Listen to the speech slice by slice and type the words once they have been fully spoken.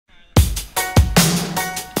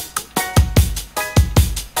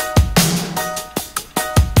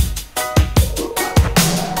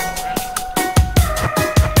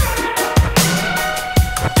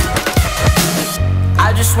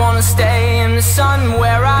sun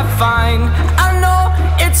where I find. I know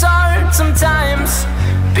it's hard sometimes,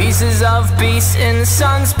 pieces of peace in the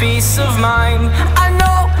sun's peace of mind. I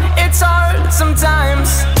know it's hard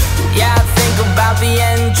sometimes, yeah, I think about the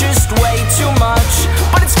end just way too much.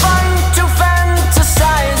 But it's fun to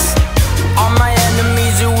fantasize on my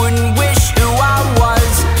enemies who wouldn't wish who I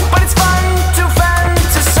was. But it's fun to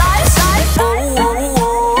fantasize. Oh, oh,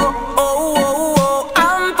 oh, oh, oh, oh,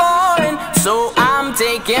 I'm falling, so I'm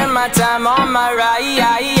taking my time on my ride.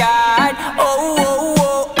 Oh, oh,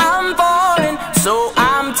 oh, I'm falling, so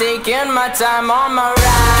I'm taking my time on my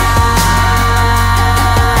ride.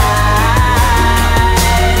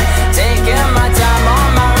 Taking my time on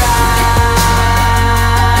my ride.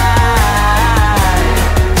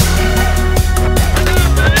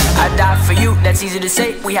 I die for you, that's easy to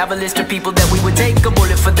say. We have a list of people that we would take. A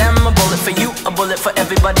bullet for them, a bullet for you, a bullet for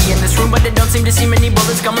everybody in this room. But they don't seem to see many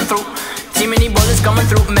bullets coming through. See many bullets coming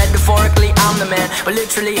through. Metaphorically, I'm the man, but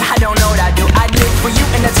literally, I don't know what I do. I live for you,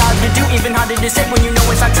 and that's hard to do. Even harder to say when you know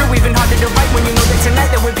it's not true. Even harder to write when you know that tonight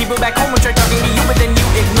there were people back home who tried talking to you, but then you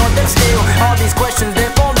ignore them still. All these questions, they're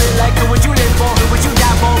falling like, who would you live for? Who would you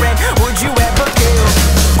die for? And would you ever kill?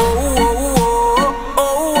 Oh, oh, oh,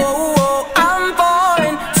 oh, oh, oh, I'm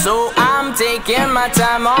falling, so I'm taking my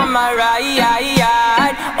time on my ride.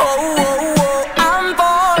 Oh, oh, oh, I'm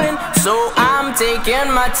falling, so I'm taking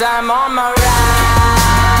my time on my ride.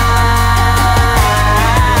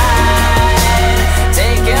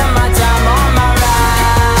 Taking my time on my ride.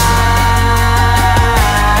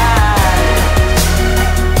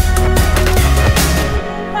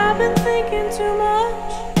 I've been thinking too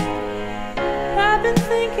much. I've been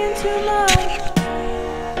thinking too much.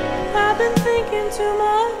 I've been thinking too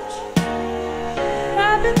much.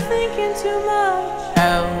 I've been thinking too much.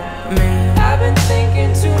 Help me. I've been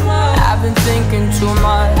thinking too much. I've been thinking too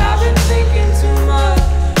much. I've been thinking too much.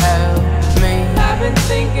 Help me. I've been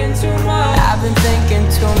thinking too much. I've been thinking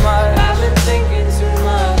too much. I've been thinking too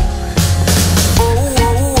much. Oh,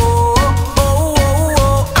 oh, oh, oh, oh,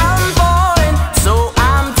 oh, I'm falling, so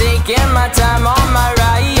I'm taking my time on my ride.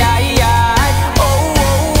 Oh,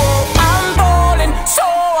 oh, oh, I'm falling, so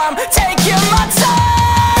I'm taking my time.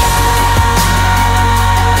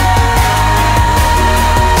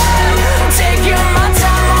 Taking my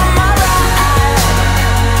time on my ride.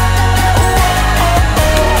 Oh, oh,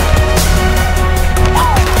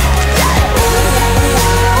 oh, yeah.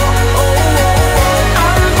 Oh, oh, oh,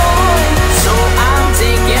 I'm falling, so I'm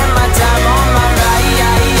taking my time on my ride.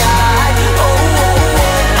 Oh, oh,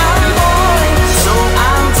 oh, I'm falling, so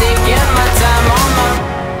I'm taking my time on my.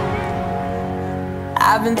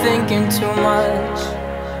 I've been thinking too much.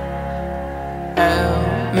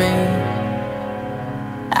 Help me.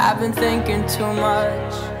 I've been thinking too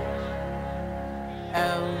much.